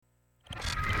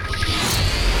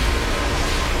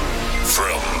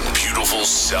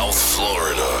South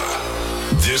Florida.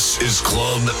 This is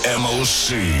Club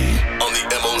M.O.C. on the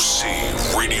M.O.C.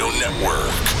 Radio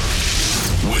Network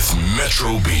with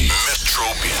Metro Beatz.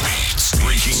 Metro Beatz.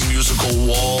 Breaking musical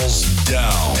walls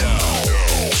down.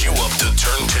 Cue up the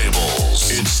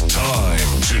turntables. It's time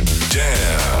to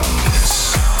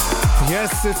dance.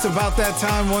 Yes, it's about that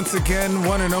time once again.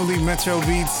 One and only Metro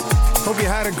Beatz. Hope you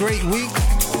had a great week.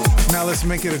 Now let's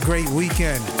make it a great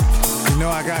weekend. You know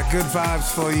I got good vibes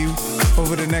for you.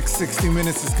 Over the next 60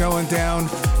 minutes is going down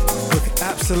with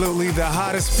absolutely the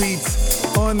hottest beats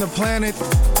on the planet.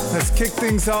 Let's kick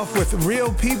things off with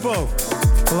Real People,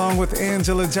 along with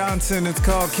Angela Johnson. It's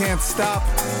called Can't Stop.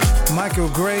 Michael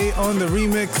Gray on the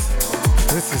remix.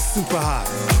 This is super hot,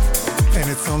 and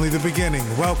it's only the beginning.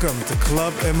 Welcome to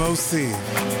Club M.O.C.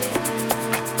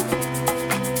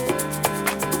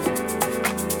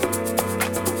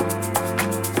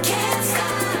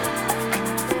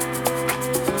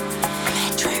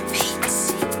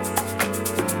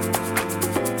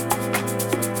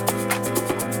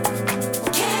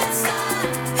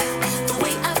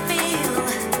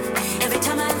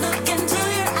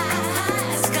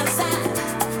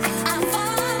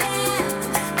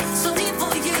 So deep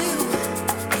for you,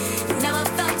 never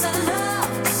felt a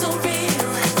love so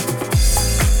real.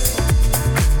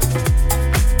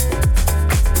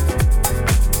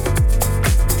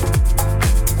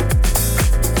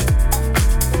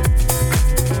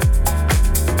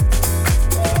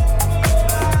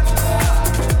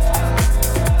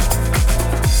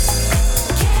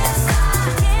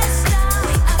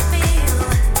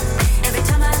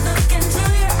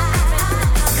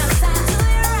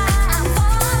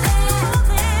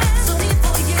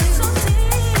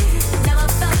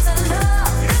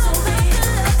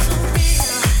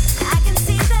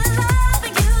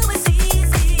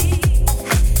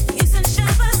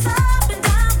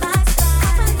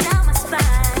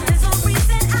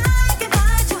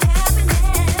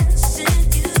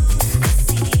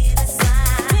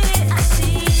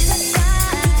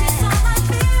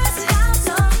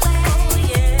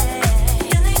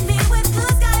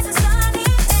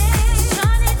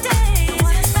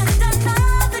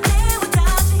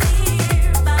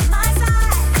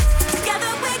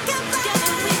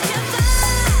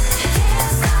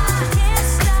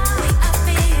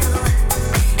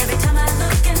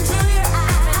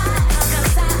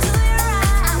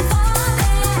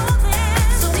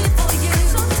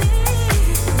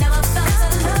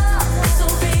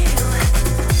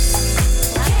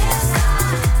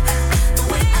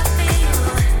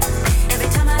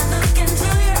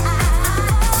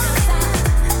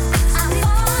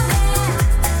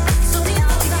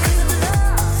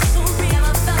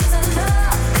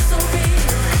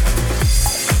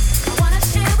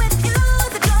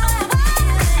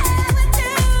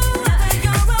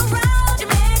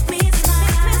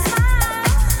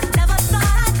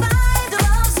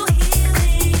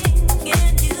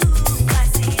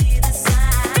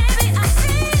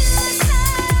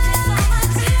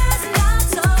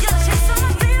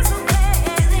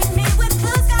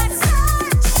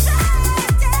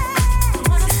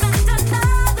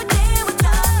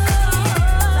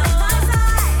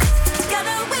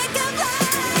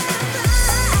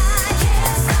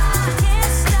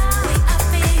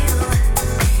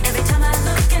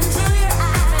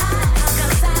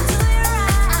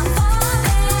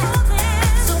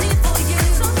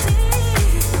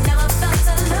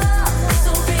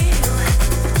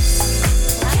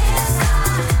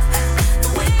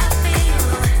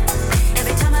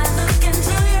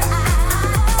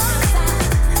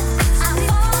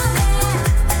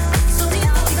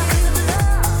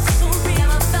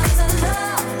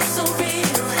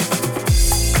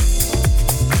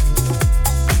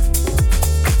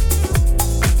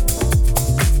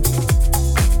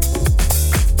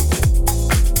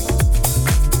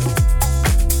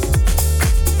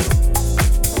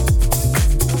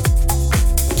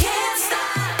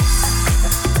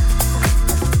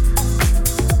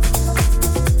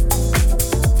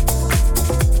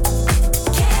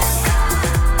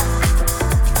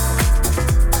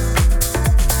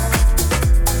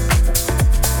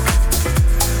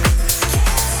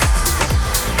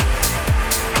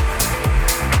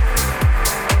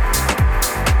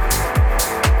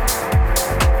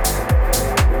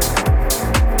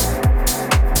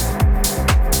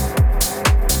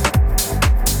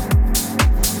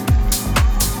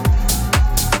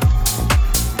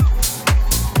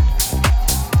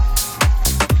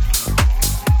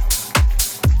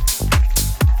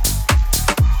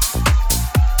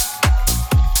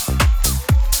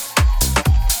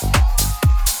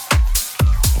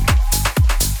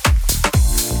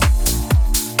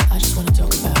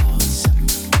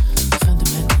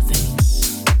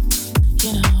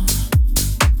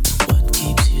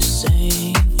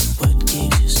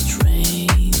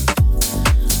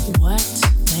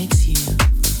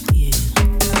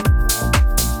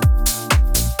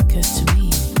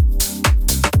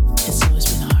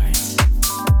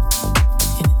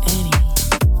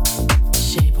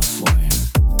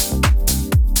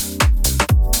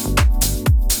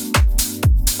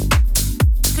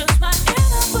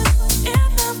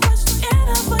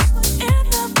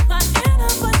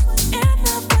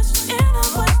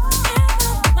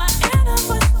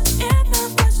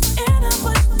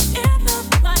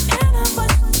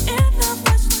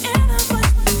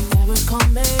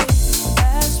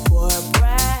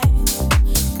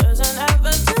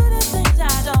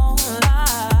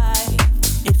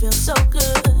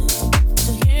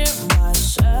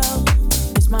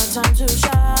 time to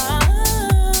shine.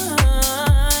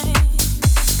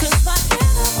 'Cause my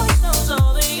inner voice knows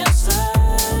all the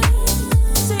answers.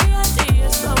 See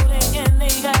ideas floating in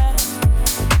the air.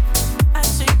 I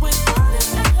sit with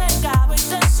artists and hang out with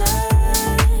dancers.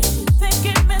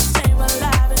 Thinking men stay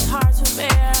alive is hard to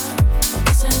bear.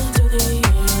 Listen to the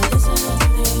air, listen to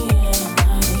the air,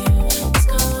 my dear. It's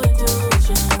cold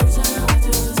intuition, reason why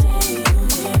to stay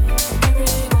here.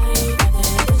 Everybody got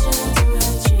their vision to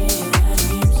achieve their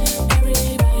dreams.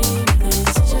 Everybody make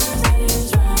decisions that is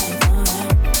right for them.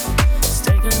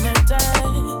 Stay connected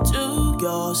to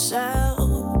yourself.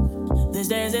 These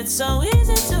days it's so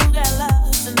easy to get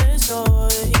lost in this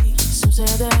noise. Some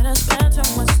say that I spend too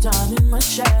much time in my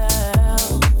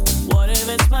shell. What if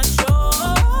it's my choice?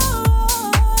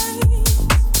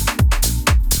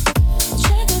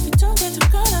 Check if you don't get too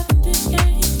caught up in this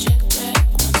game. Check, check,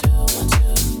 1, 2, 1,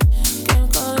 2. Can't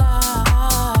collide.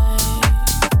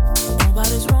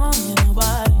 Nobody's wrong and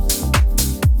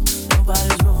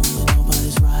nobody's wrong and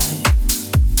nobody's right.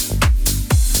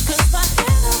 'Cause my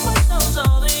inner voice knows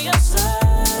all the answers.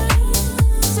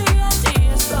 See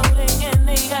ideas floating in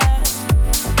the air.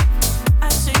 I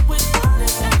sit with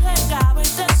artists and hang out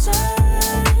with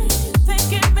dancers.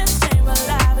 Thinking men stay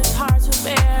alive is hard to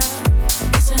bear.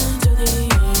 Listen to the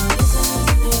air, listen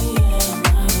to the air,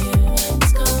 my dear.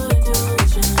 It's cold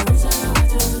intuition, reason why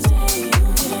to stay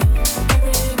here.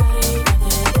 Everybody got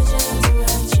their vision to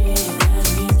achieve their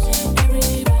dreams.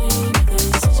 Everybody make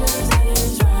decisions that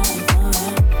is right for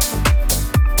them.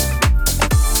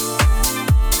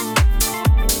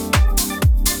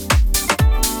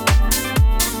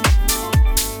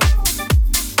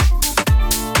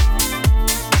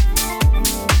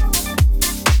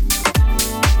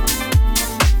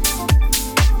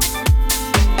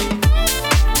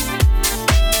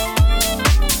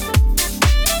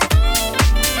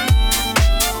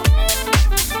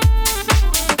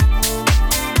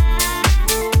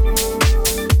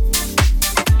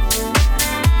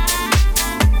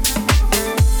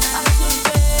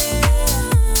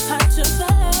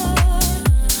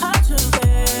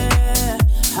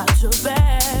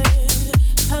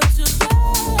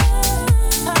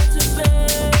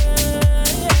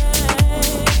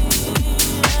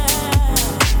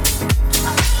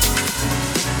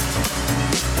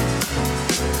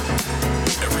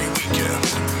 Every weekend,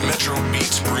 Metro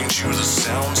Beatz brings you the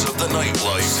sounds of the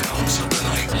nightlife.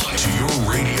 To your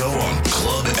radio on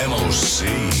Club M.O.C.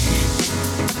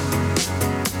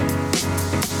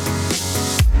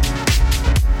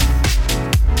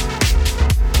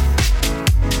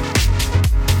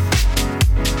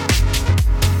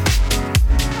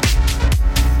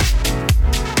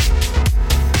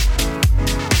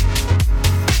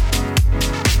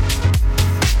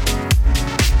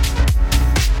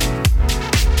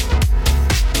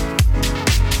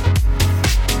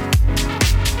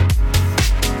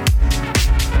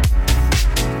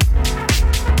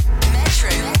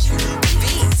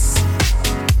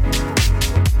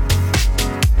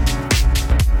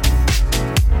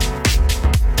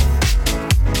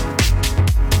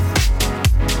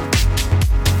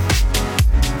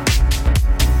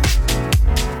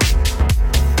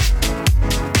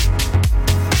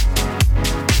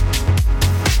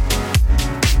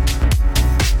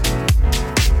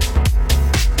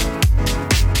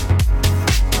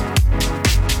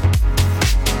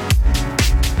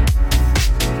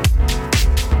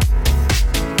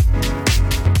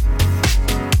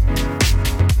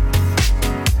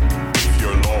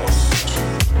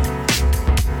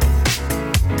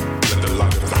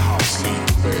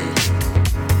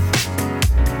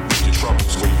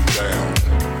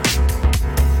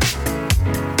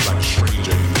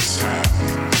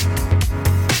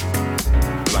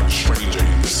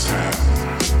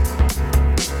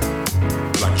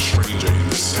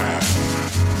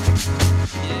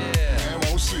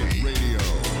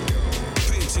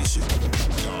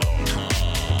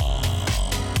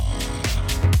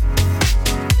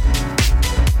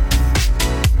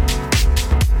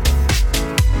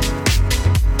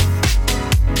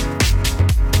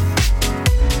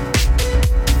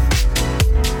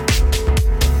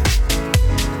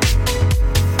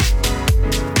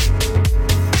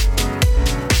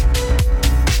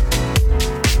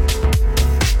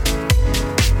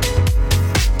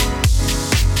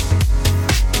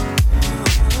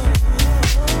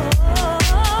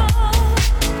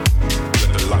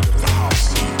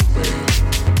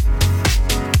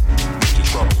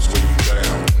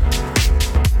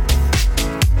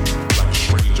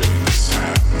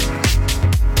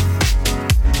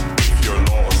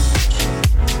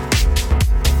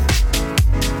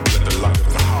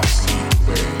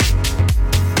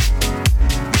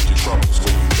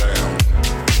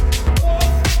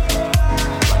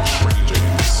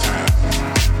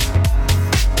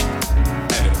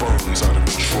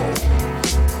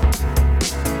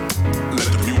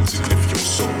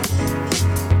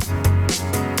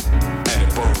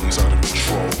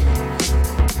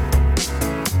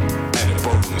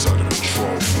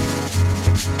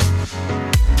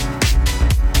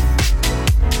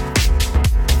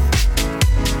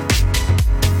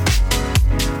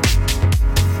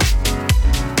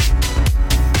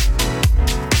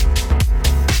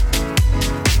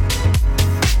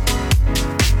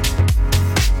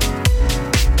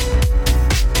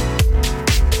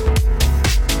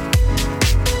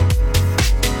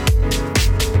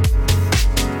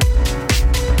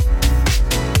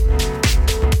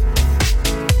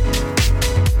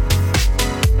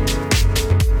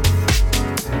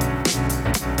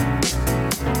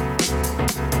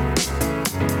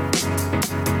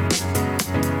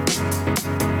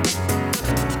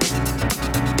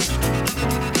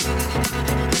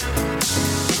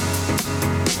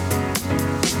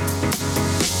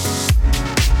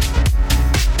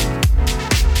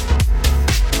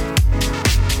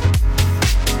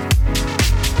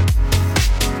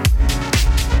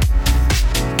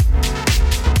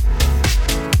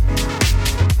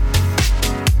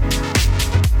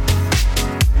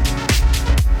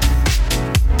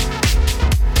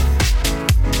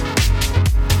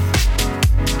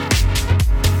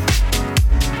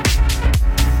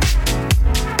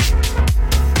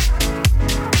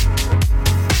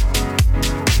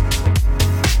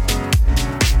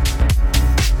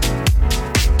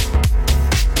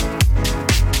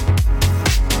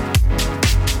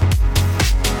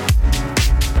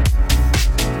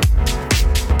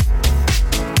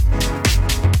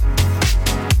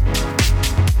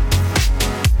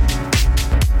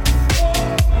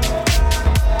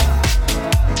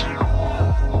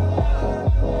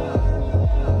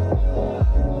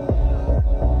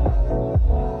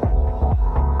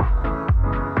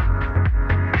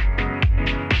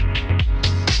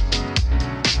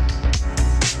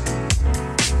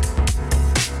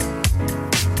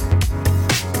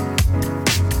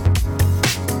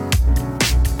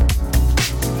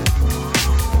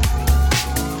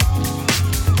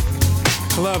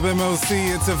 Club M.O.C.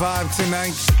 It's a vibe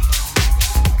tonight.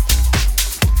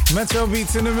 Metro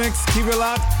Beatz in the mix. Keep it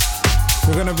locked.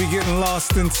 We're gonna be getting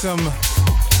lost in some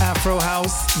Afro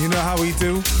house. You know how we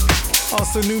do.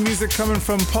 Also new music coming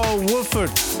from Paul Woolford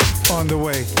on the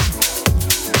way.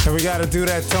 And we gotta do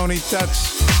that Tony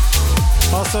touch.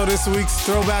 Also this week's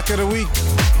throwback of the week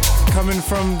coming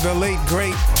from the late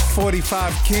great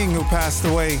 45 King who passed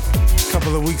away a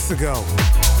couple of weeks ago.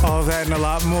 All that and a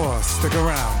lot more. Stick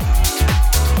around.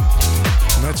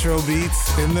 Metro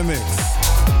Beatz in the mix.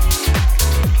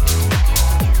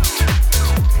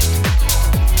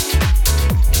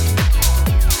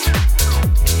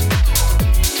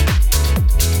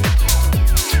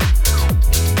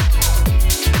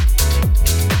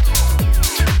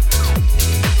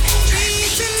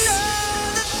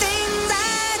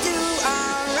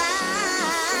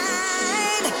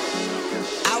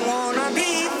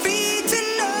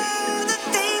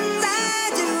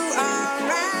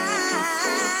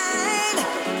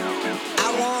 I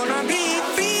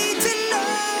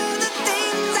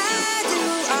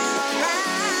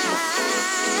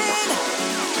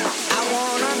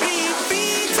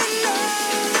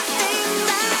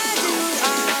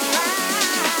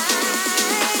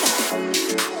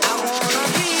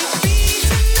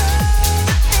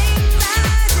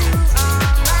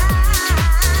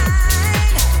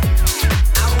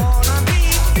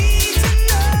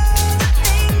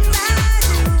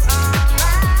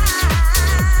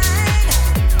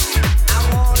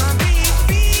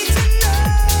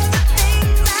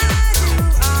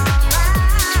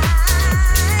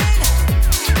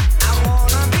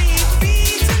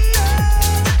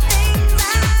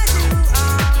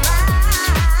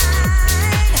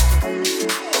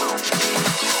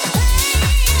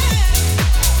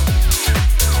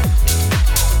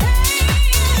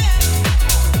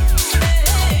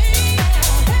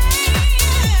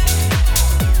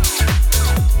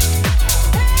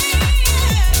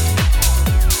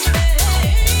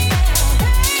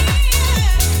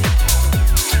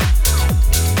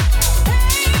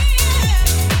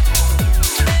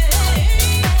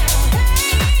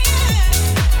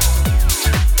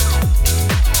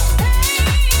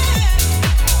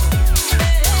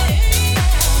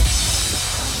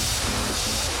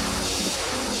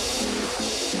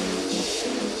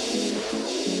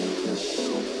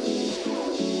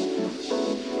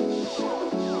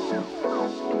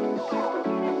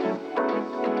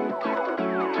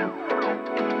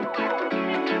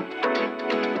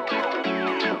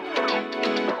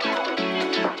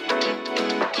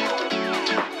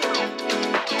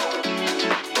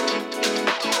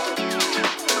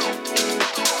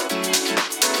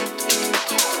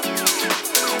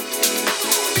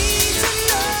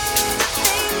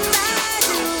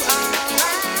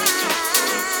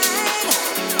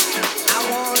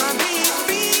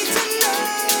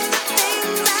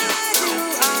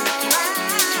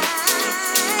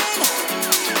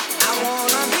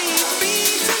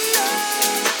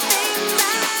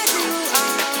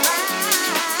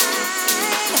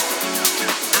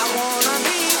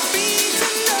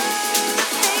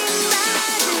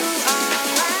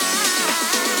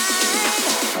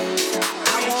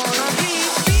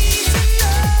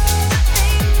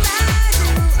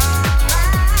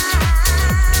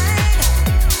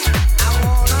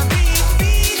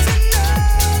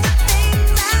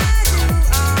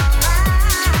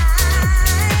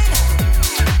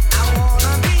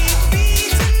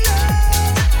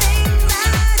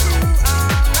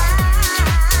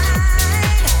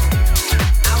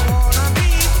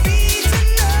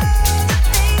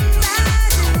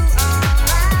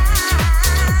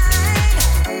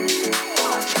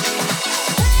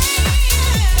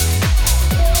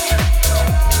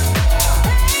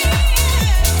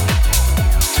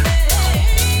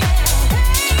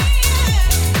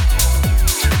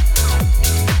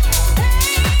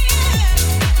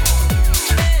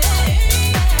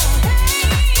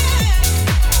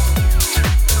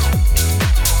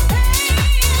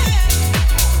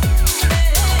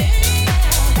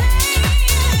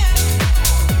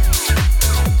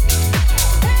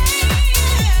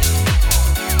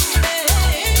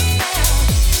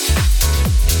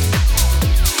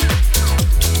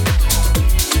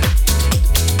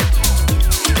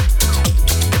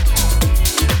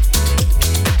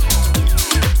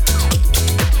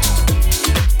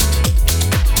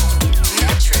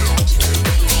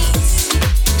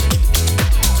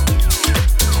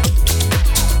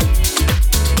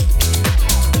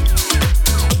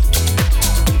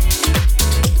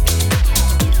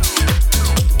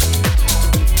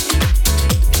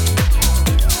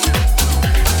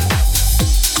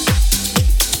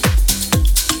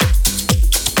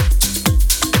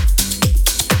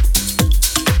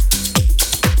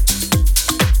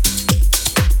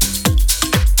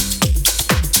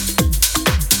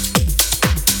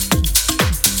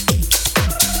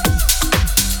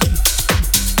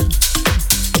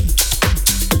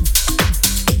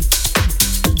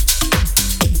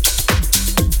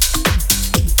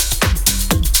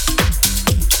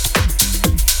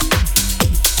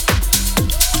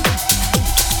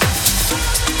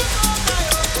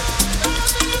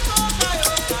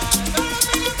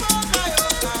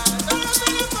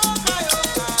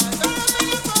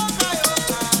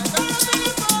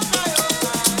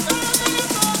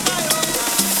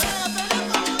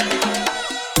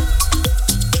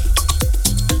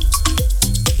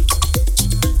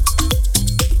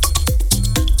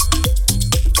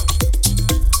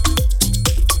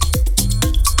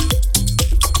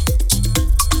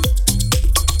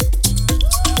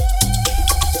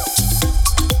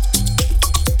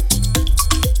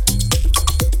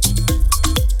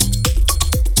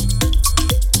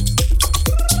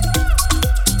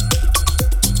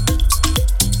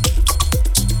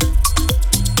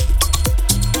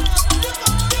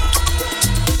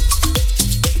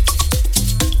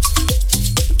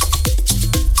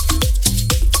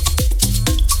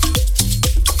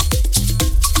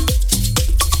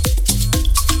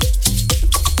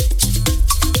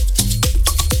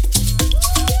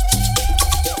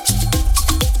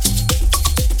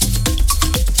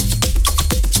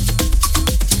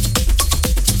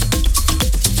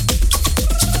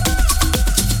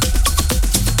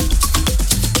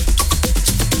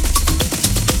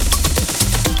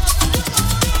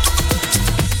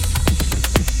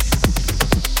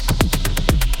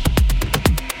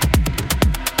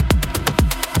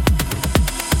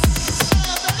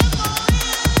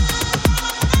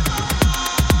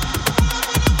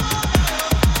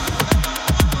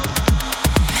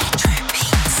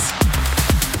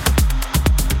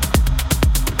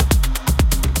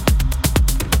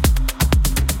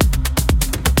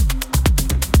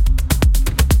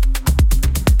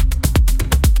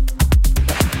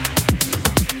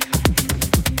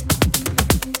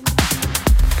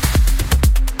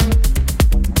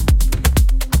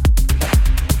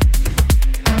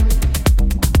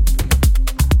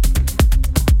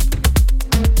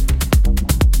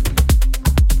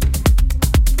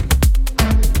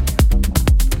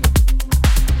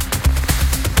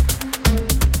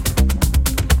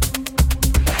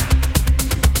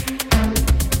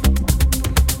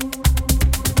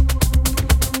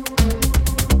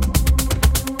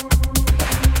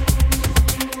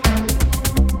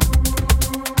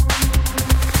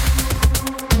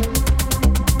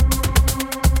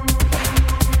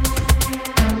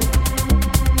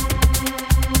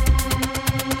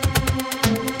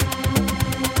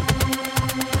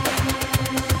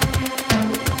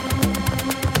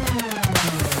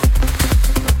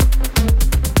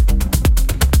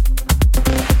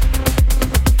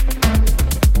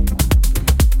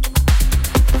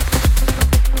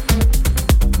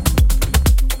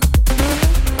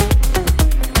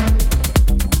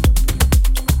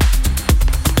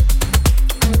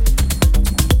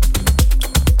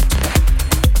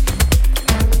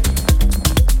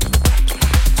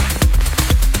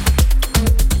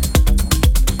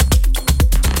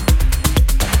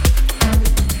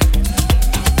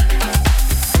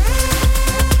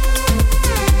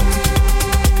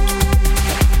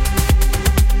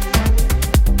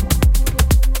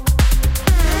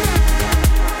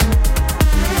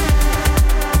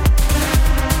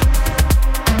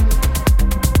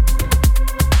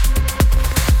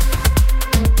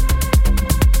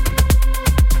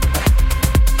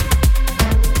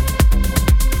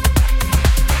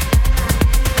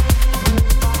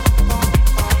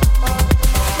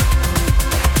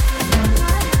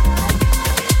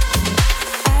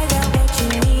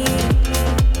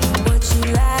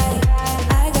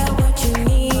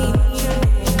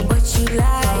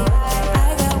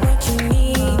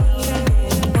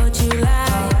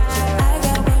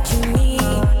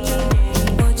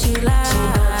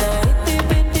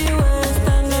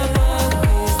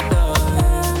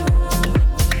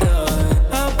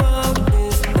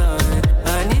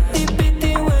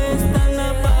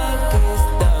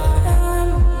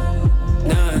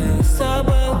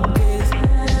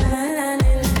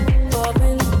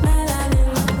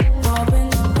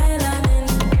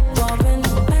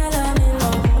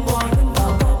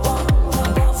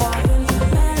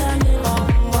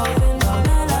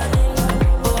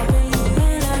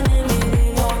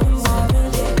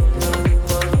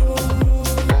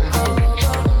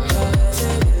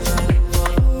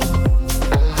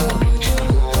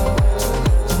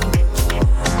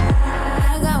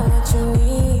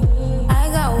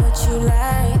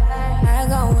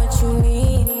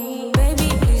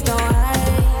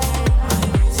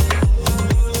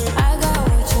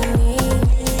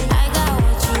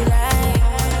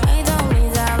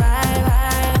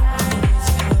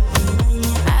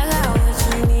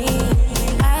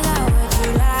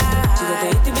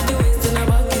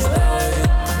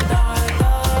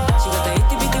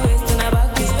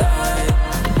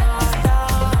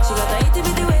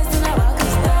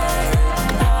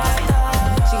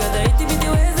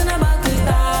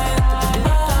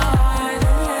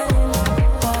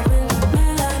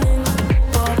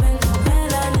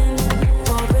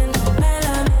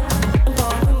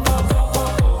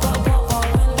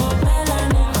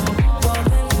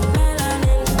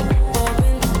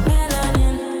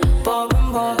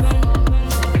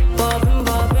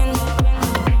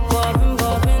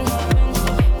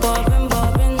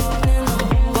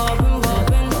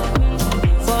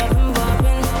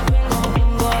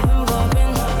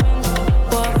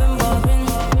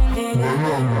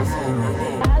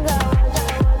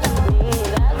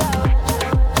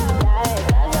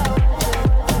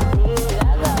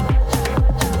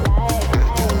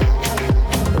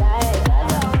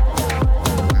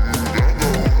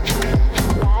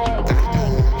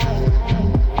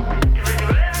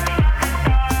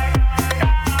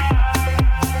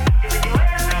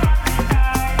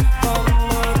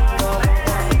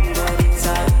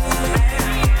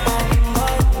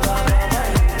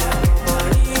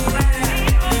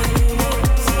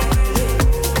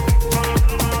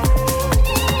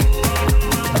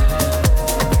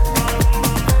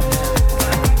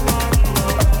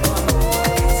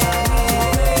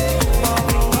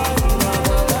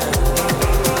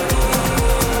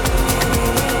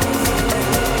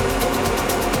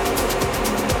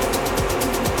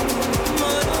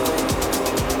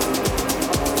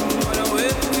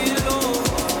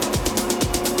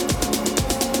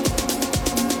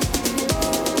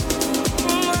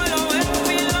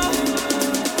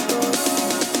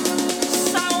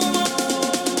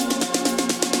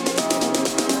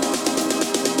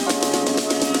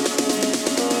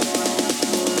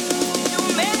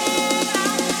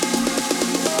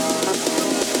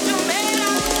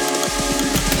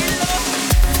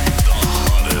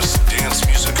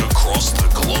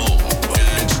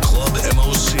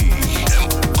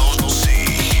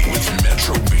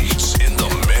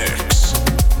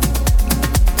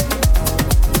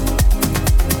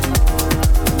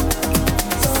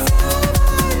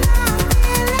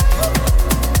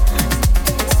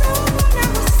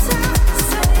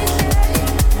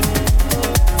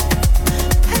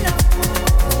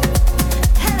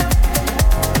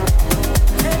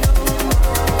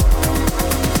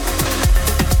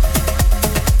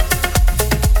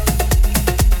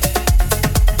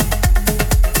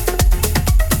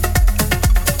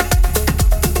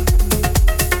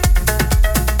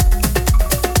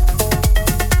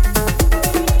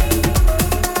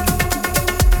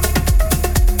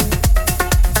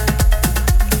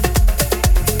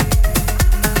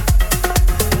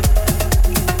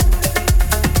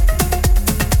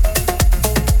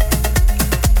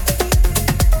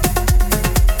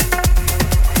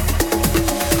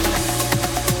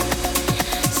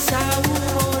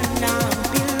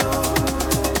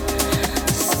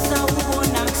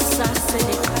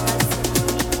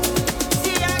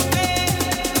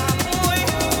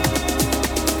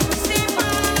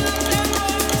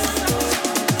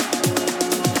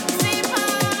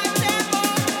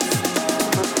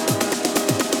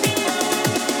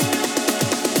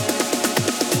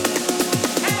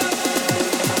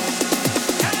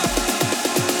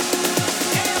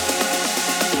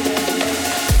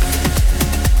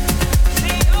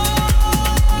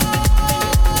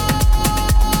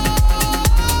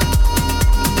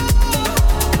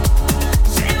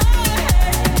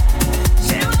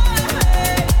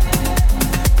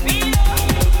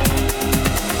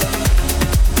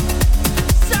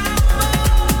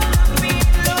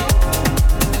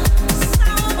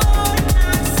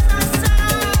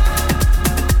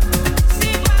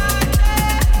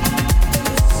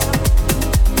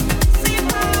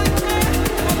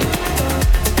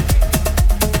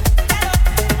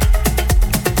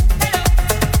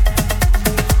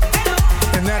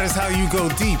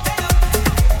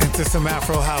to some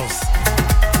Afro house.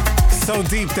 So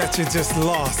deep that you're just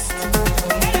lost.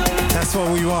 That's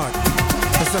what we want.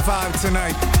 That's the vibe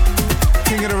tonight.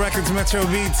 King of the Records, Metro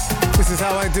Beatz. This is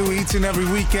how I do each and every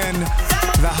weekend.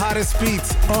 The hottest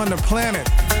beats on the planet.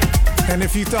 And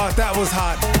if you thought that was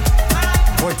hot,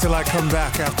 wait till I come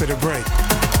back after the break.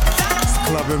 It's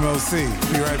Club M.O.C.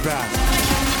 Be right back.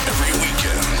 Every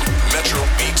weekend, Metro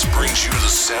Beatz brings you the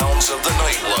sounds of the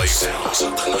nightlife. Sounds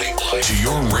of the nightlife. To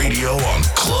your radio on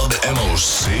Club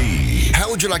M.O.C. How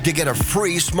would you like to get a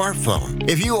free smartphone?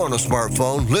 If you own a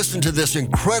smartphone, listen to this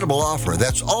incredible offer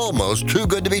that's almost too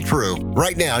good to be true.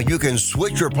 Right now, you can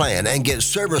switch your plan and get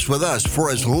service with us for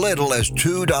as little as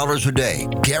 $2 a day.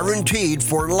 Guaranteed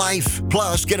for life.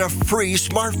 Plus, get a free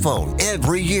smartphone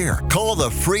every year. Call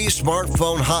the free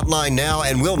smartphone hotline now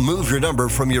and we'll move your number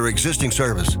from your existing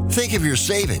service. Think of your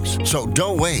savings, so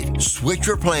don't wait. Switch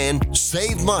your plan,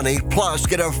 save money, plus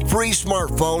get a free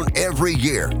smartphone every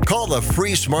year. Call the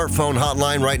free smartphone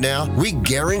hotline right now. We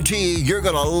guarantee you're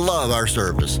going to love our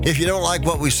service. If you don't like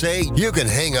what we say, you can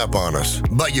hang up on us.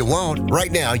 But you won't.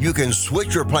 Right now, you can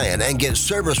switch your plan and get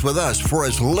service with us for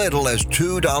as little as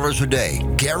 $2 a day.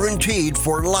 Guaranteed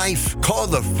for life. Call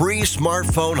the free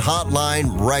smartphone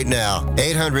hotline right now.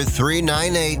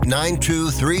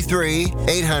 800-398-9233.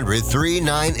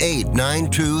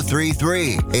 800-398-9233.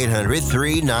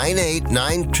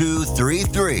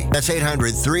 800-398-9233. That's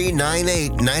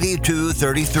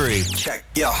 800-398-9233. Check,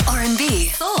 yo. R&B,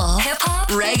 soul, hip-hop,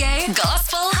 reggae,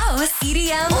 gospel, house,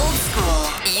 EDM, old school.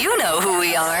 You know who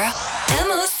we are.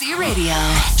 MOC Radio.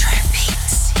 Metro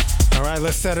Beatz. All right,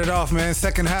 let's set it off, man.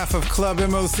 Second half of Club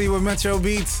M.O.C. with Metro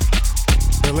Beatz.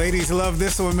 The ladies love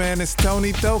this one, man. It's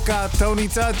Tony Toca, Tony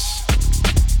Touch,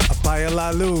 Apaya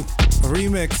Lalu,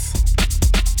 remix.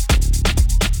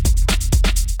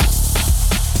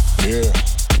 Yeah.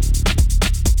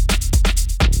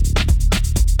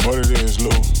 What it is,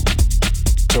 Lou?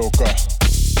 Toka.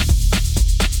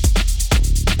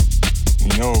 You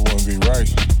know it wouldn't be right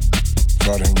if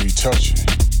I didn't retouch it.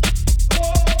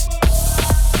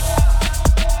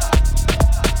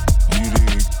 You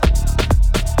dig?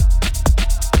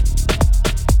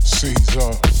 Seize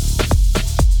up.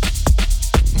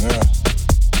 Yeah.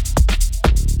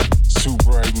 It's too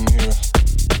bright in here,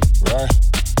 right?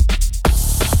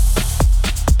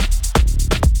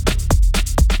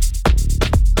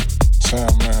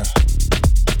 Time, man.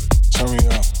 Turn me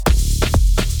up.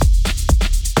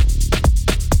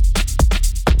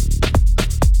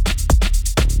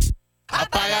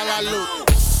 Apaga la luz.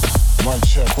 Mic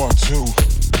check 1, 2.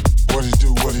 What it do?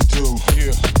 What it do?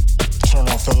 Yeah. Turn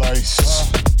off the lights.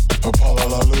 Apala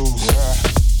la luz. Yeah.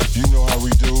 You know how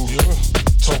we do. Yeah.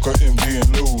 Toka MD and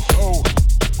Lou. Oh.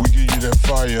 We give you that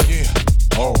fire. Yeah.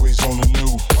 Always on the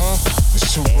new. It's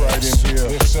too bright in here.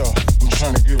 Yes, sir. I'm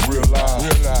trying to get real live.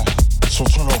 Real live. So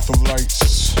turn off them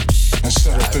lights and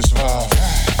set up this vibe.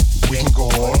 We can go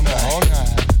all night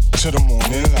to the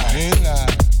morning light.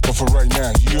 But for right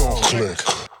now, you all click.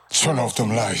 Turn off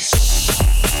them lights.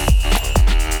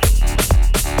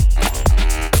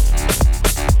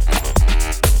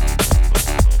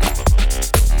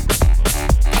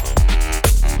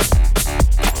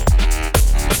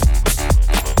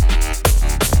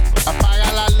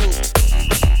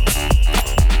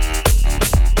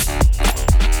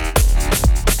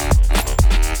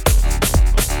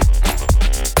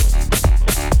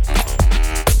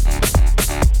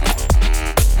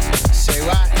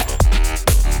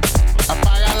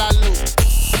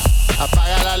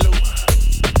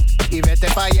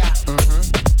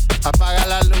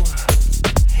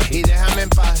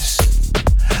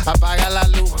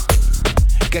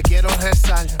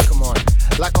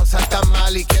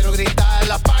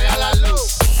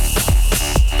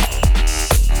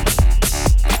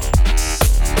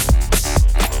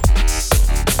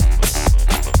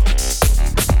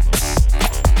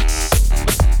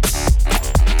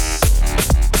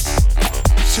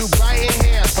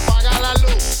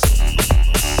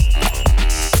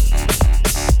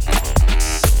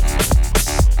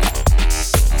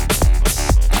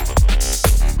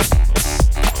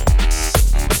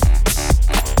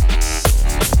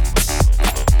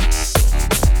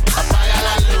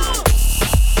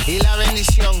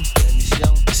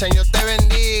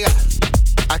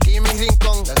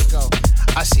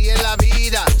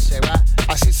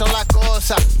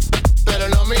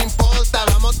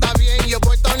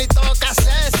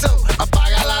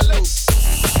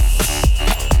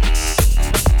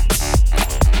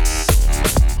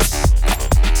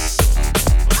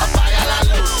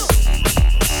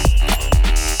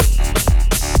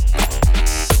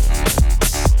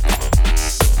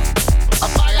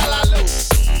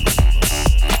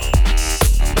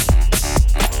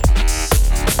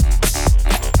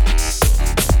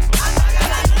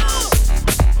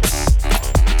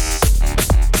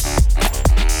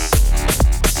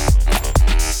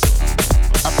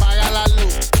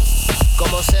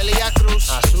 María Cruz,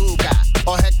 azúcar,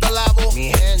 o Héctor Lavoe,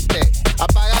 mi gente,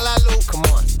 apaga la luz, come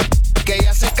on, que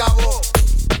ya se acabó.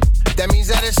 That means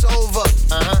that it's over.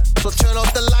 So turn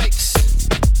off the lights.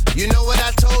 You know what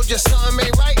I told you, something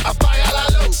ain't right. Apaga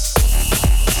la luz.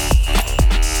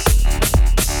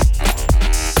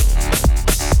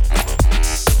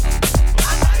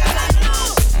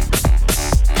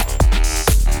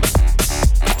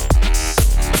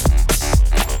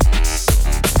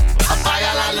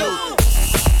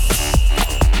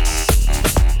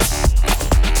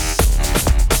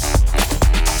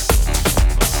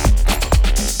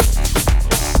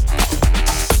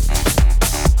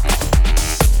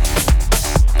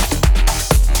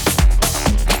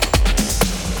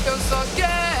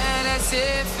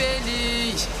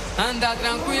 Andar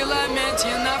tranquilamente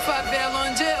na favela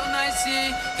onde eu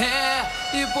nasci,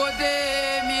 e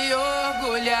poder me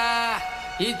orgulhar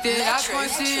e ter a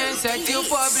consciência que o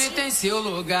pobre tem seu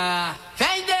lugar.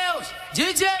 Vem Deus,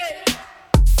 DJ!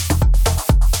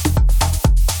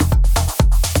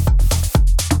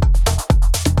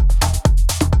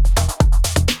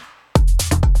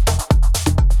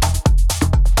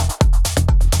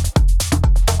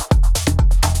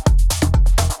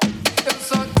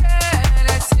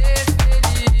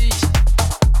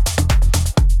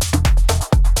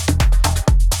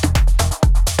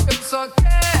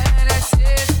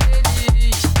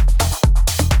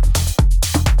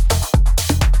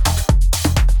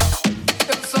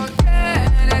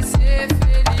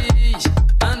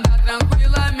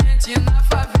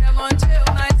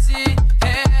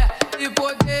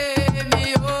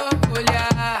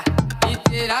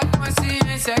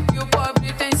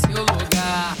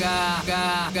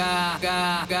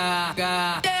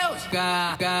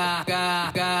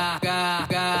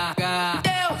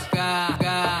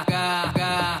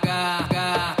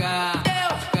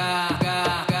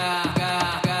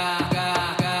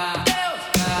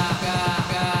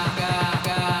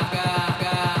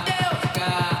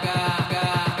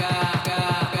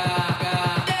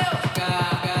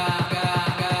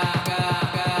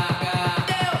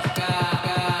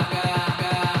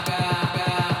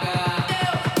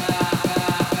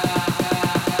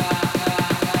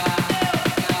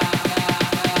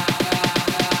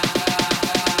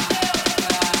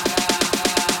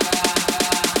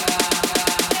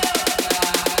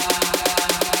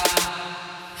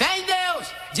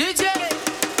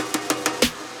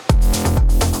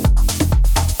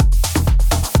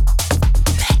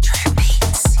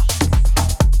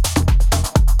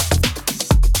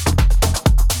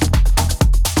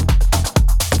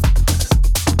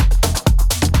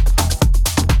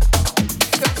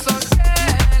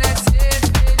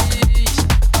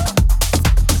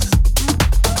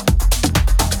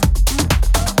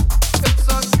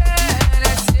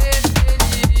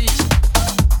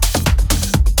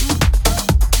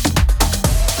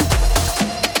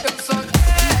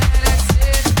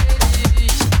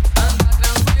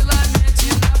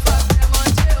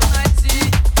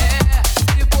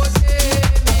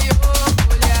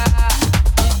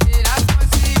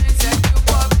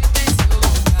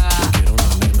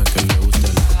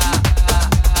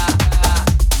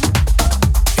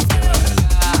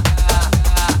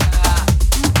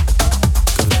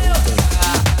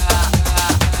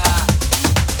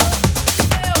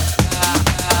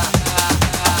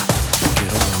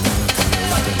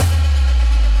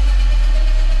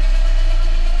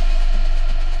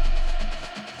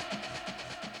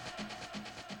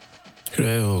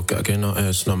 Creo que aquí no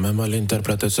es, no me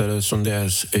malinterpretes, eres un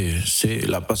 10. Y sí,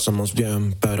 la pasamos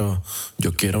bien, pero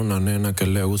yo quiero una nena que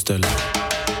le guste el...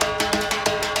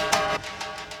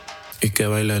 y que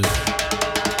baile el...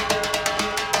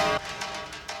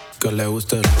 que le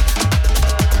guste el...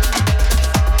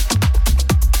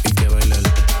 y que baile el...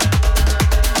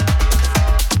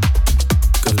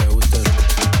 que le guste el...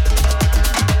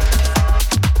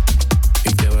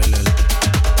 y que baile el...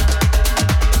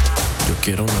 yo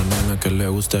quiero una nena que le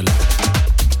guste el...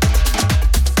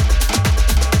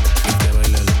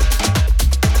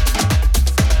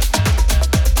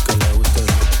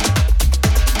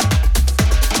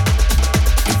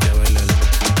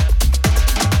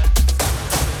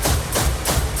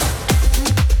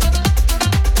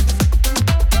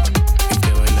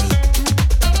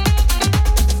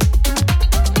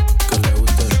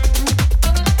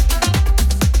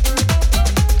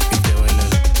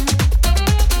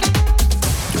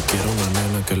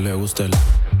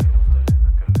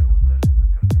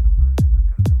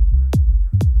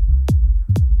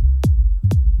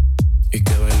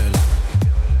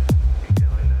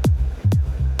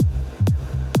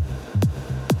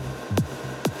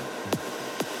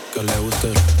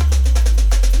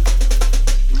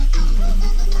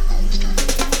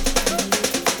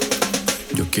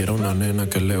 Yo quiero una nena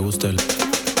que le guste el...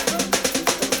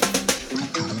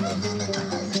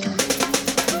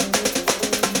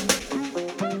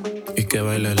 Y que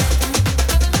baile el...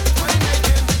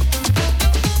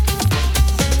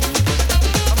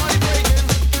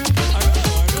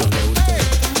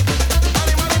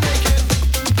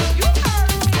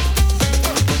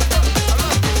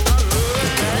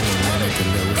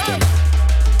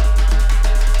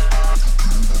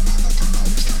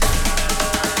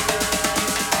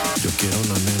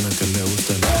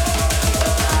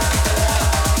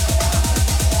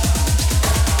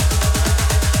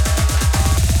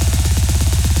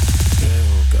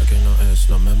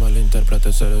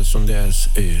 Eres un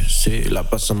 10 y sí, la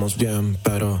pasamos bien,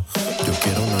 pero yo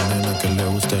quiero una nena que le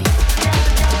guste el...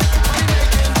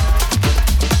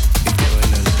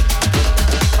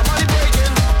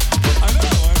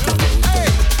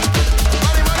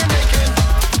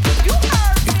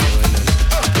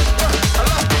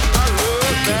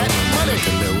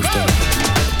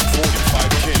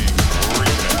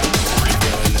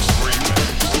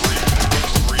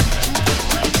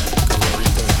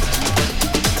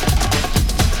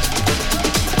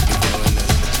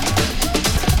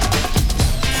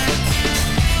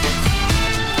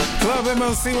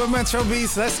 M.O.C. with Metro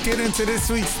Beatz. Let's get into this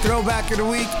week's Throwback of the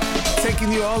Week,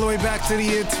 taking you all the way back to the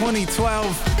year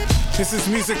 2012. This is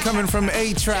music coming from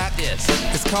A-Track.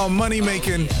 It's called Money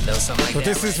Making, but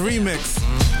this is remix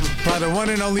by the one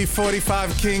and only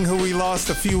 45 King, who we lost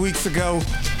a few weeks ago.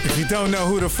 If you don't know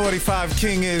who the 45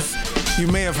 King is, you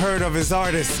may have heard of his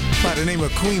artist by the name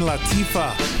of Queen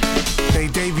Latifah. They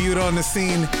debuted on the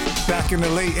scene back in the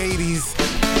late 80s.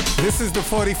 This is the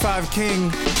 45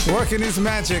 King working his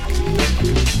magic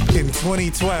in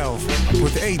 2012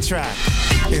 with A-Track.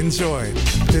 Enjoy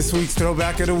this week's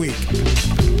Throwback of the Week.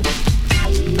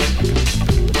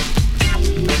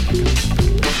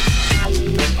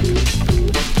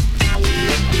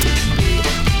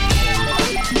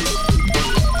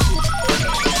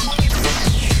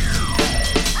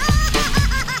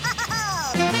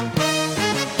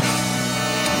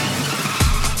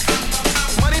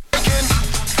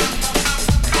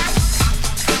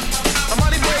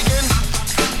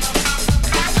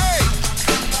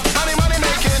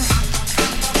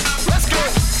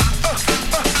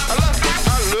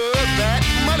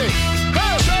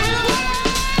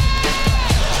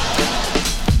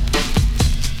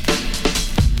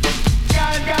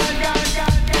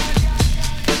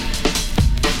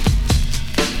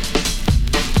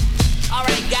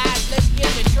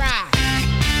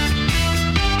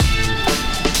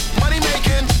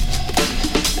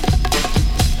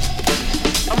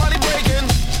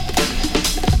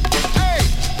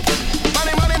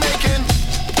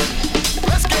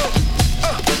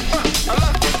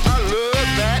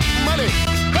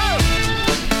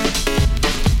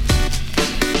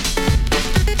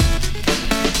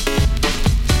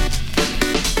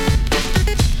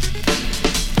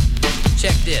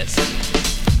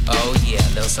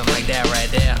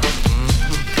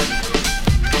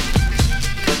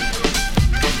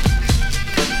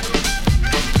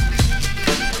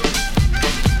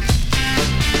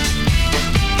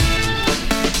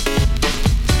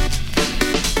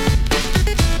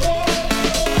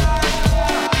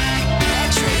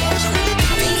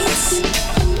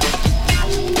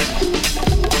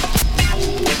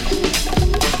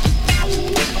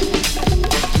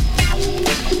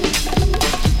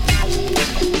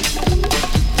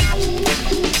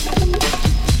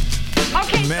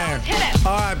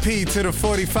 To the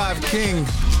 45 King,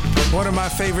 one of my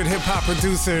favorite hip-hop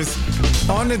producers.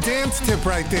 On the dance tip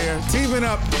right there, teaming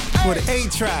up with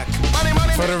A-Track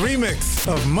for the remix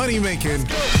of Money Making.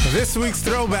 This week's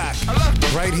Throwback,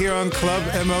 right here on Club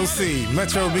M.O.C.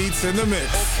 Metro Beatz in the mix.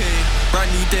 Okay,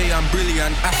 brand new day, I'm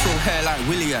brilliant. Afro hair like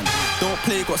Willian. Don't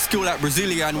play, got skill like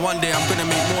Brazilian. One day I'm gonna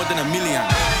make more than $1 million.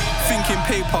 Thinking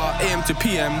paper, AM to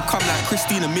PM, come like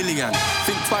Christina Milian.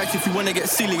 Think twice if you wanna get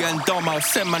silly and dumb, I'll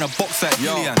send man a box like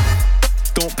Gillian.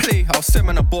 Don't play, I'll send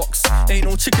man a box. Ain't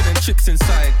no chicken and chicks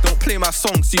inside. Don't play my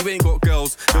songs, you ain't got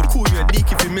girls. They'll call you a leak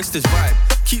if you miss this vibe.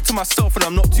 Keep to myself and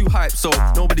I'm not too hyped, so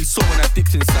nobody saw when I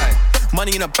dipped inside.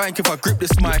 Money in a bank, if I grip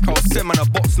this mic, I'll send man a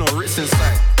box, no Ritz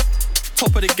inside.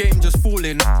 Top of the game, just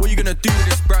falling. What you gonna do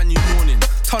this brand new morning?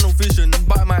 Tunnel vision,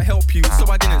 but it might help you, so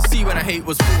I didn't see when the hate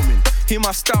was forming. Hear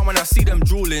my style when I see them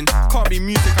drooling. Can't be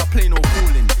music, I play no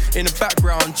calling. In the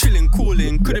background, chilling,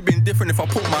 calling. Could've been different if I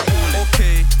put my all in.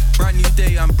 Okay, brand new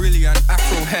day, I'm brilliant.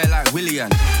 Afro hair like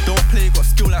Willian. Don't play, got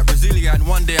skill like Brazilian.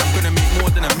 One day I'm gonna make more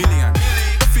than $1 million.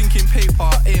 Thinking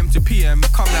paper, AM to PM,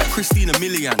 come like Christina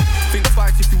Milian. Think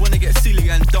twice if you wanna get silly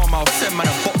and dumb, I'll send man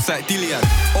a box like Dillian.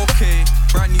 Okay,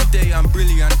 brand new day, I'm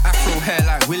brilliant. Afro hair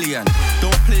like William.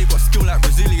 Don't play, got skill like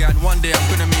Brazilian. One day I'm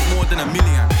gonna make more than $1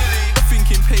 million.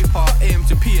 Thinking paper, AM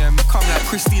to PM, come like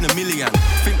Christina Milian.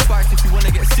 Think twice if you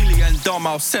wanna get silly and dumb,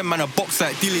 I'll send man a box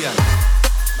like Dillian.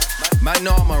 Man,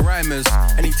 know I'm a rhymers,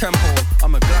 any tempo,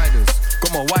 I'm a gliders.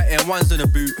 Got my white M1s in the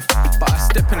boot, but I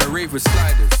step in the rave with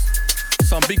sliders.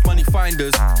 Some big money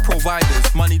finders,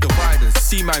 providers, money dividers.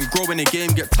 See man grow in the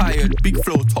game, get tired. Big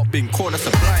flow, top bin, call us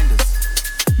a blinders.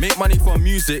 Make money from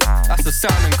music, that's the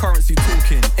sound and currency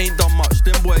talking. Ain't done much,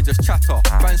 them boys just chatter.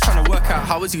 Fans trying to work out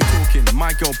how is he talking.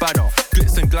 My girl badder,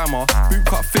 glitz and glamour. Boot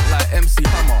cut fit like MC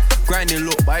Hammer. Grinding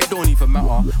look, but it don't even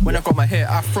matter. When I got my hair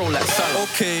afro like Salah.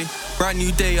 Okay, brand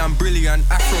new day, I'm brilliant.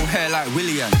 Afro hair like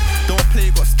William. Don't play,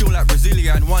 got skill like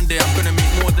Brazilian. One day I'm gonna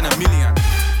make more than $1 million.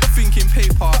 Thinking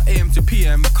paper, AM to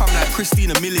PM, come like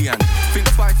Christina Milian. Think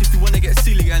twice if you wanna get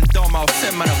silly and dumb, I'll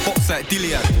send man a box like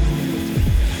Dillian.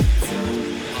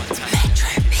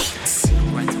 Metro Beatz.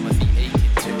 Right on my feet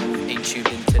aching too. Ain't tuned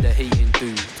into the hating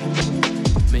dude.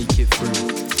 Make it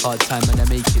through. Hard time and I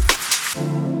make it.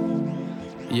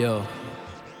 Yo.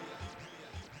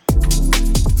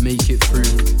 Make it through.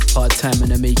 Hard time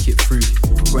and I make it through.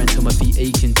 Grind till my feet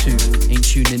aching too. Ain't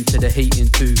tuned into the hating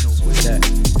too. That.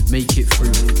 Make it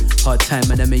through. Hard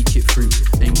time and I make it through.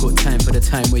 Ain't got time for the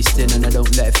time wasting and I don't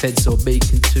let feds or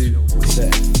bacon too.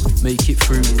 That. Make it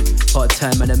through. Hard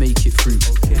time and I make it through.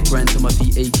 Grind till my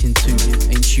feet aching too.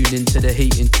 Ain't tuned into the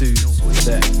hating too.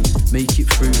 That. Make it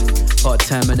through. Hard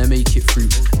time and I make it through.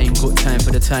 Ain't got time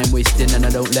for the time wasting and I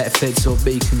don't let feds or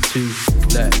bacon too.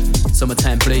 Like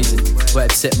summertime blazing.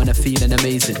 Vibe set man, I'm feeling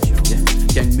amazing. Yeah,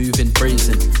 gang moving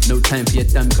brazen. No time for your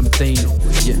damn complaining.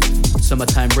 Yeah,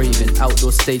 summertime raving.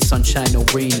 Outdoor stage sunshine or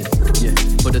raining. Yeah,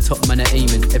 for the top man I'm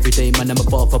aiming. Every day man I'm a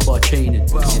bar for bar training.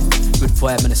 Yeah, good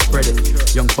vibe man I spread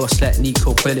it. Young boss like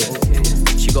Nico Bellic. Yeah,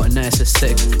 she got a nice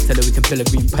aesthetic. Tell her we can fill a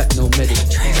green pack, no medic.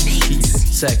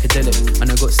 Psychedelic,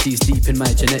 and I got Steve's deep in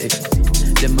my genetic.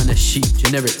 Them man a sheep,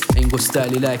 generic. Ain't got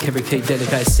styly like every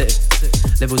K-delic I set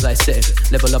it. Levels I set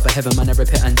it. Level up a heaven man I rip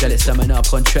it angelic. Stamina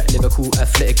up on track, Liverpool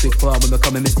athletic. Big bar when we're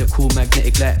coming mystical,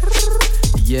 magnetic like.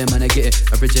 Yeah man I get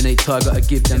it. Originate target, I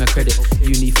give them a credit.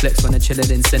 Uni flex when I chill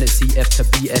it in Senate. CF to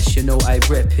BS, you know I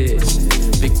rep it.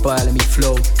 Big bar let me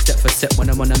flow. Step for step when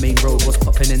I'm on the main road. Was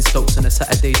popping in Stokes on a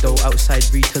Saturday though. Outside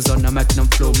Rita's on the Magnum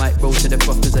flow. Might roll to the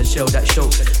proppers and shell that show.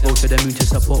 Roll to the moon to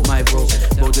support my bro.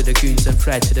 Roll to the goons and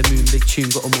fly to the moon. Big tune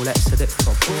got them all like select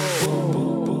top.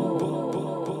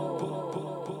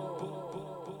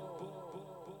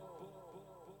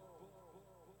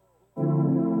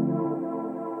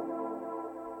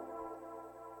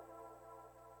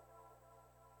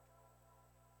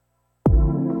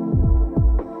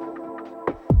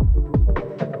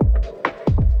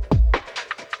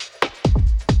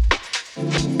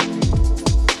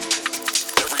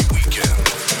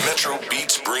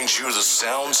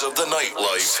 Sounds of the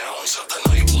nightlife. Sounds of the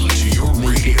nightlife. Your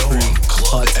radio on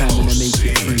Club Hard time and I make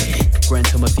it through. Grind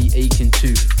till my feet aching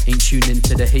too. Ain't tuned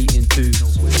into the hating too.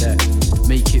 That.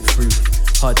 Make it through.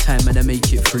 Hard time and I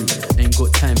make it through. Ain't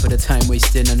got time for the time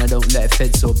wasting and I don't let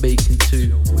feds or bacon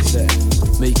too. That.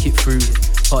 Make it through.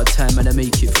 Hard time and I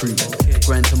make it through.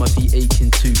 Grind till my feet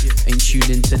aching too. Ain't tuned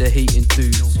into the hating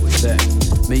too. That.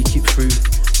 Make it through.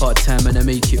 Hard time and I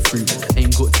make it through.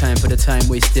 Ain't got time for the time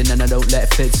wasting and I don't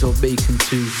let feds or bacon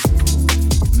too.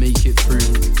 Make it through.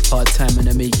 Hard time and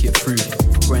I make it through.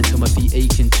 Grind till my feet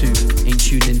aching too. Ain't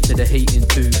tuned into the hating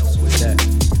too. That.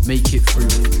 Make it through.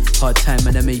 Hard time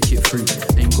and I make it through.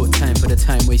 Ain't got time for the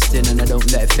time wasting and I don't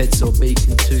let feds or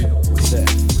bacon too. That.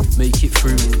 Make it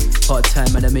through. Hard time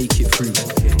and I make it through.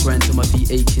 Grind till my feet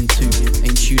aching too.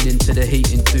 Ain't tuned into the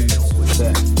hating too.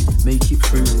 That. Make it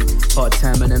through. Hard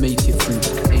time and I make it through.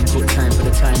 Ain't got time for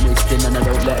the time wasting and I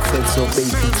don't let feds or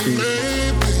bacon too.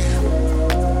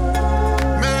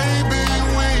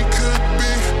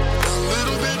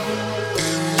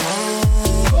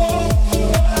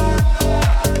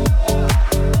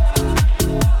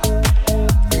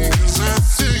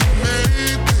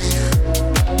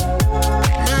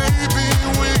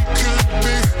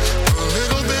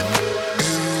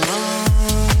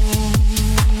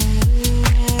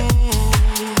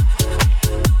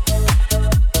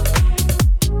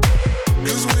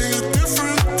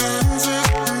 Different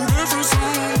dances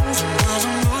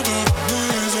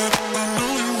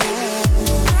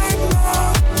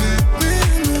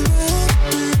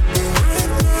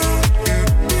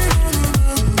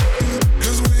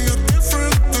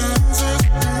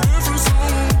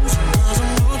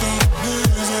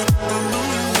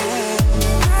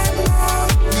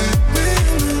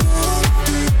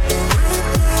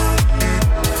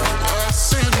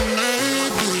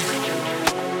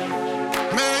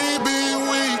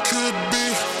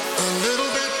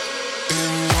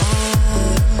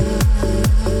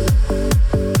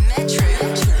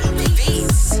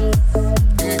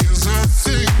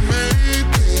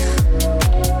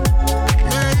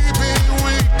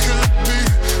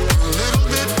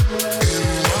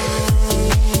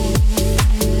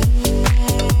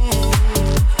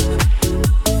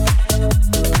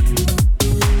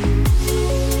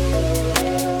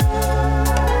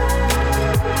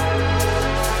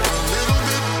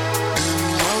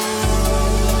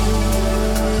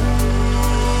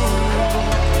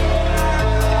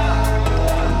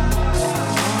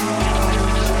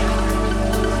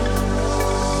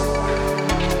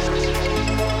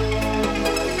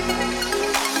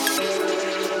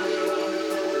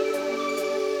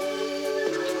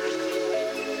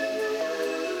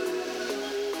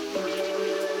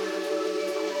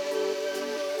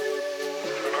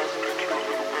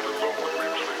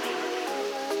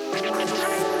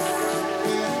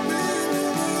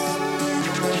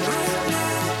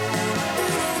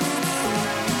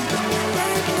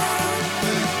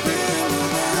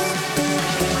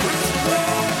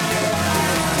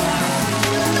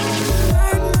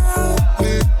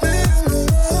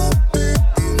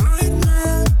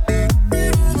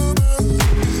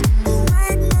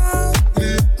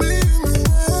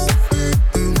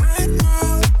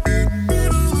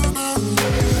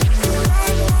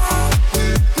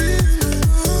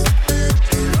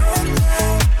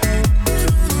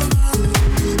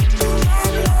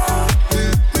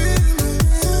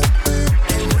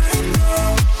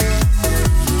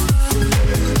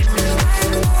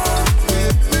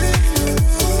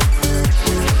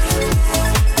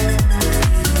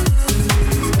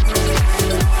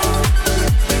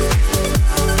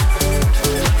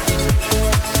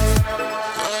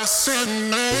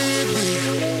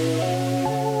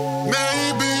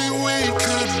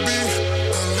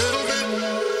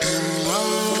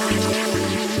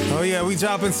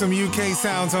Dropping some UK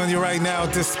sounds on you right now.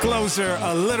 Disclosure,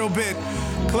 a little bit.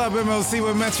 Club M.O.C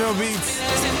with Metro Beatz.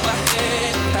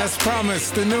 As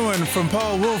promised, the new one from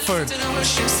Paul Woolford.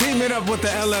 Team it up with the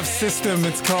LF system.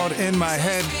 It's called In My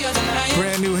Head.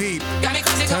 Brand new heat.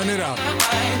 Turn it up.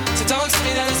 So don't tell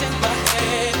me that it's in my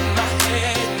head, my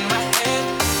head, my head.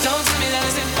 Don't tell me that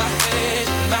it's in my head,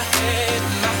 my head,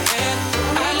 my head.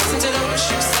 I listen to the words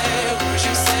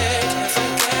you say, can't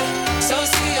forget. So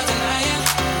sick of denying.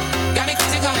 Got me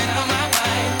crazy coming out my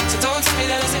mind. So don't tell me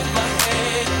that it's in my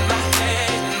head, my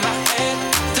head, my head.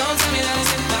 Don't tell me that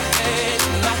it's in my head,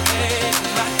 my head,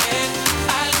 my head.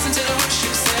 I listen to the words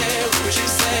you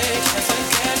say, can't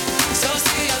forget. So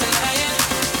sick of denying.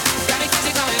 Got me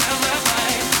crazy coming out my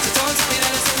mind. So don't tell me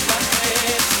that it's in my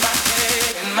head, my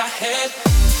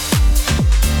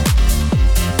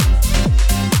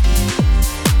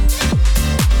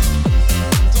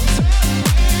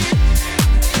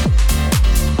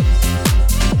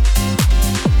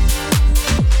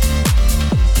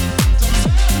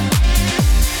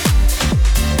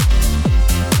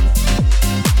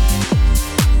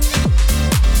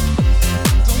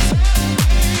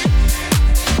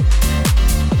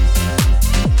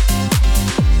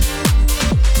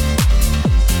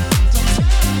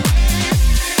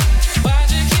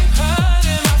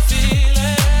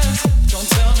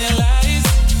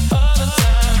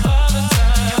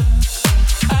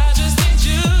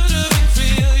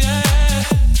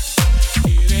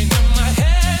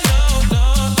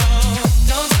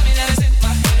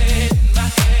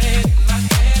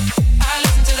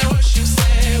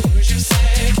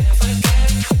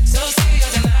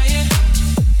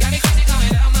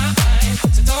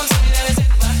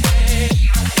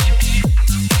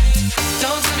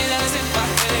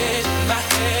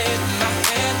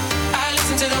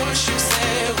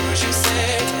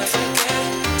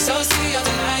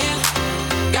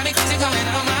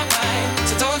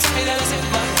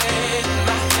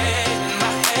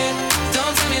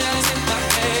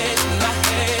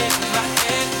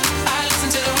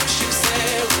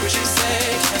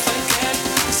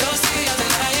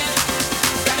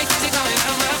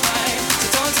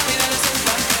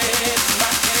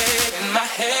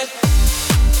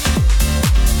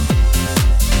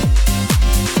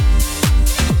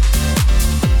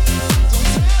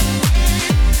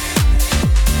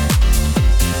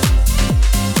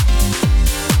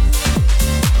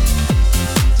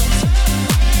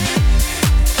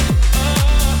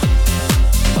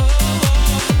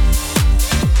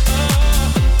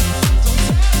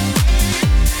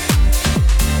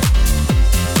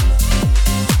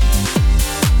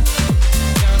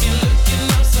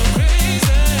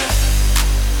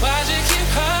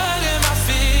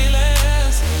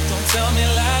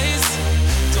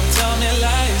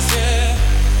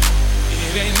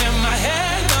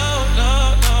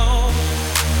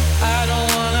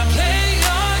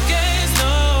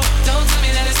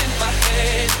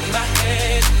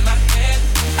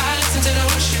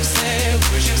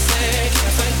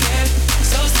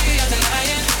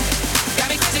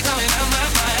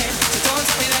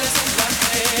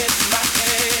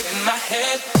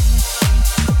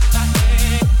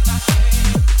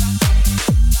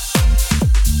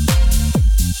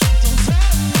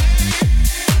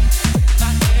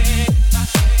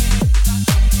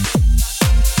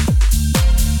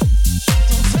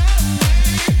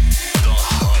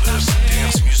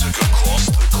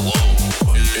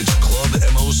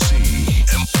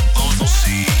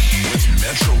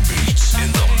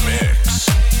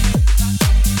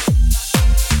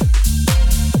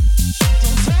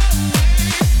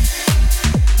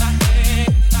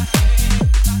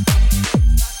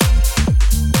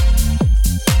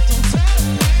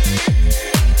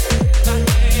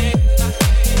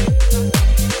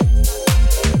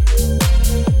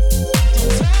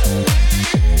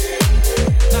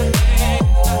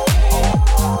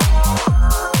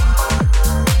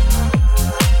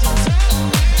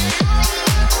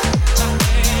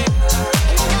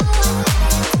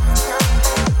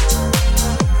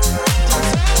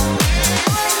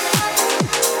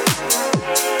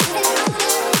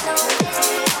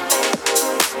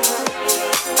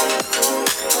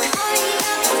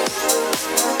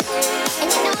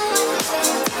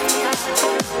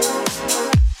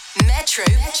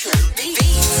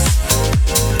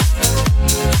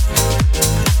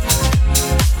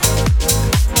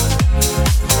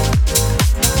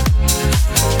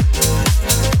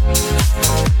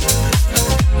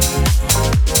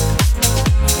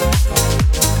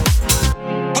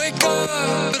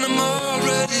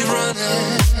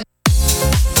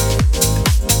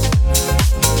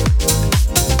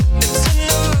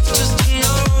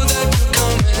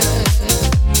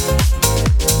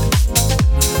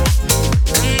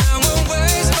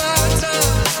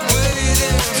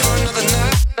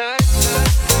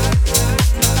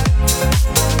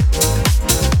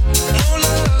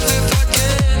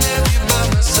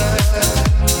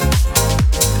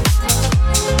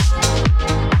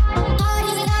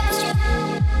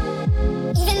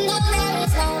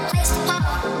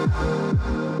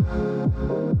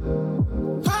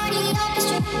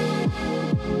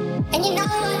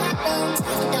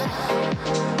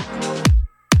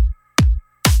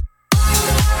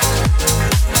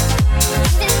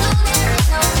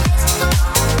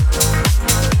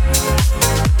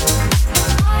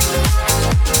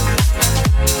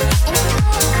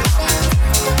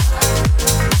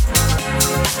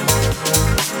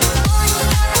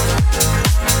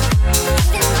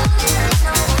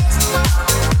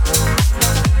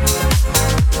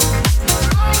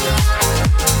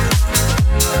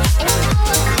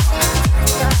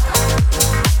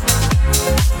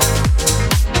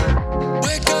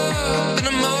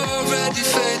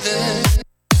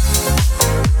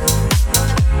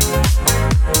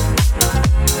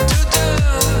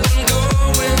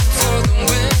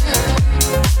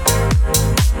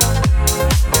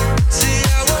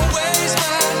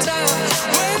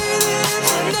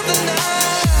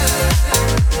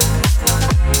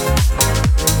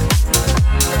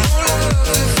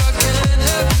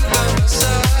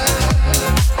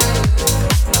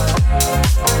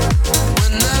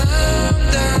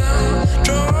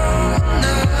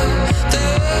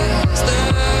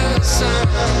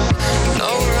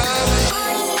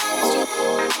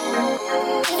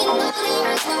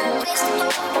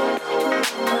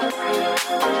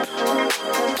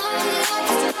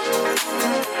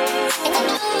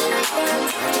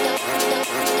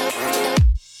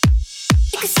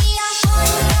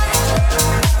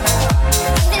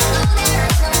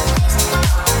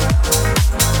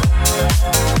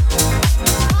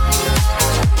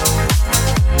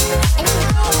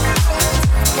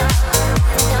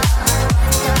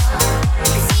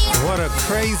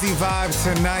crazy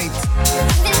vibe tonight.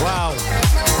 Wow.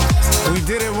 We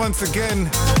did it once again.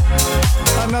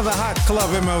 Another hot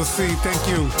Club M.O.C. Thank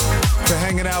you for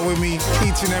hanging out with me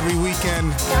each and every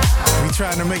weekend. We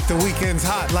trying to make the weekends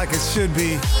hot like it should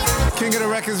be. King of the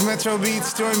Records, Metro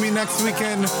Beatz. Join me next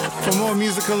weekend for more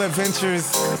musical adventures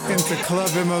into Club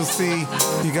M.O.C.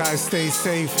 You guys stay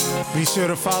safe. Be sure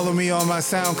to follow me on my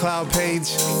SoundCloud page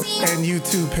and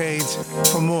YouTube page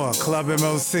for more Club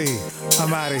M.O.C.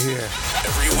 I'm out of here.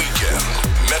 Every weekend,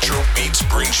 Metro Beatz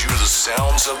brings you the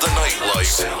sounds of the nightlife.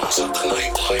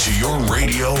 To your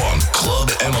radio on Club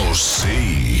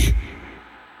M.O.C.